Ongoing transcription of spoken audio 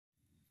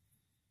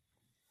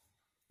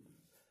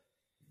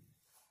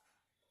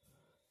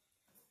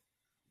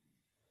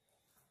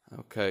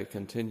Okay,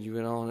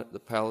 continuing on at the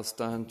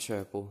Palestine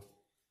Chapel.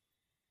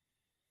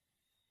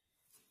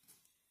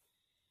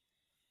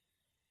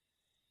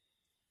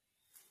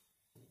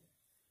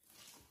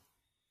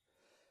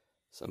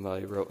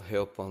 Somebody wrote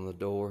help on the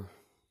door.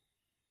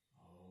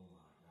 Oh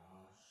my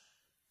gosh.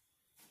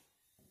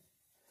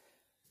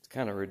 It's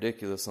kind of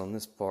ridiculous on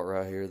this part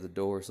right here. The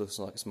doors looks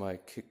like somebody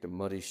kicked a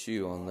muddy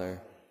shoe on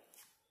there.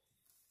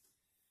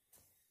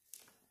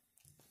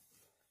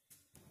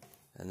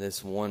 And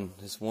this one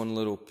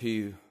little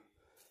pew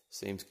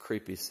seems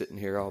creepy sitting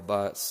here all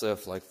by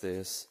itself like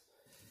this.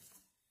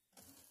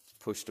 It's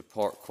pushed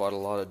apart quite a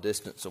lot of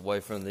distance away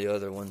from the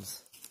other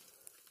ones.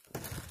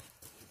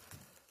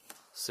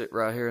 Sit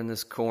right here in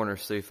this corner,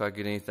 see if I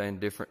get anything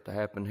different to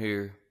happen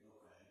here.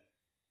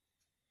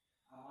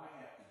 Okay. I might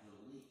have to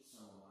delete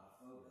some of my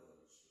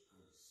photos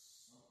because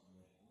something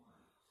ain't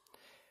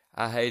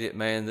right. I hate it,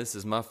 man. This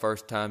is my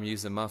first time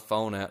using my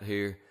phone out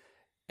here,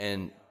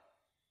 and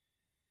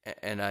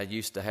I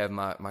used to have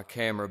my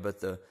camera,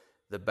 but the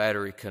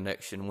battery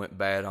connection went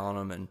bad on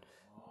them, and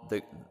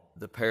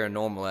the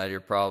paranormal out here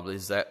probably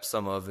zapped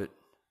some of it.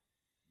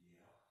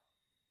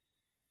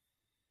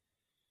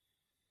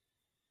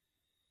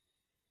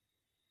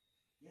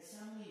 Guess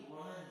how many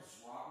runs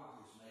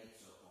Robert has made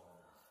so far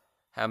now?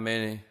 How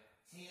many?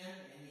 10,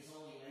 and he's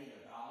only made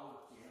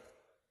 $1 tip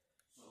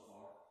so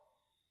far.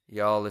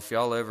 Y'all, if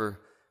y'all ever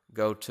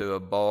go to a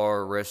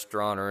bar,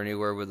 restaurant, or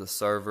anywhere with a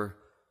server,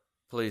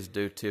 please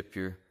do tip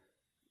your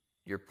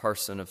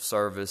person of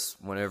service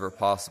whenever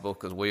possible,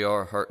 because we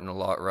are hurting a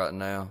lot right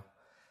now.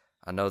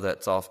 I know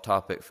that's off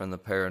topic from the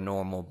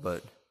paranormal,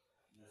 but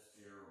That's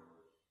terrible.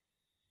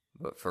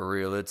 But for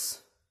real,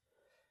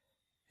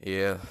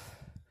 yeah.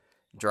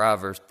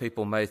 Drivers,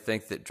 people may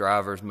think that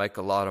drivers make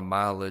a lot of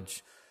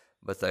mileage,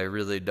 but they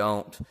really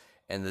don't.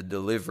 And the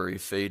delivery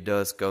fee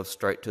does go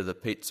straight to the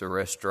pizza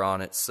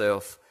restaurant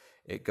itself.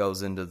 It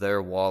goes into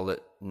their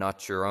wallet,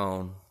 not your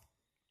own.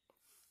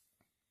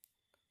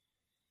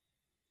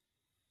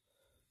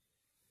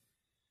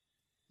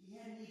 He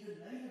hadn't even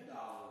made $1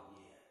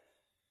 yet.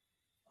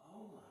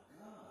 Oh my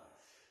gosh.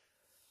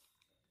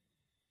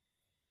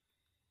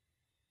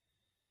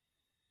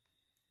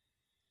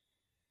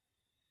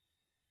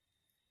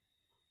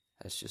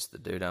 That's just the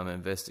dude I'm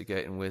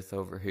investigating with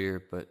over here,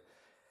 but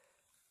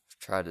I've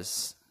tried to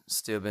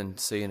still been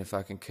seeing if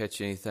I can catch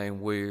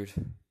anything weird.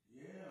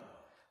 Yeah.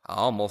 I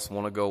almost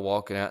want to go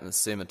walking out in the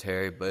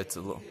cemetery, but it's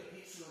a little... Get a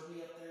picture of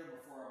me up there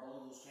before I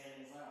blow those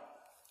candles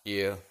out.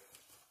 Yeah.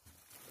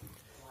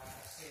 Like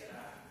I said,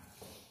 I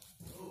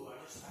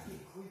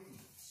get creepy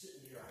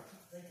sitting here. I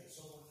keep thinking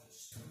someone could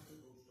just come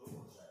through those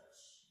doors at us.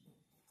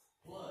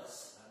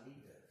 Plus, I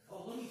need to...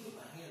 Oh, let me put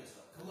my hands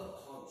up. Come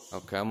up close.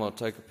 Okay, I'm going to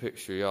take a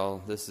picture,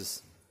 y'all. This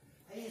is...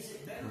 Hey, is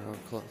it better real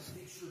if we close. take a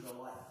picture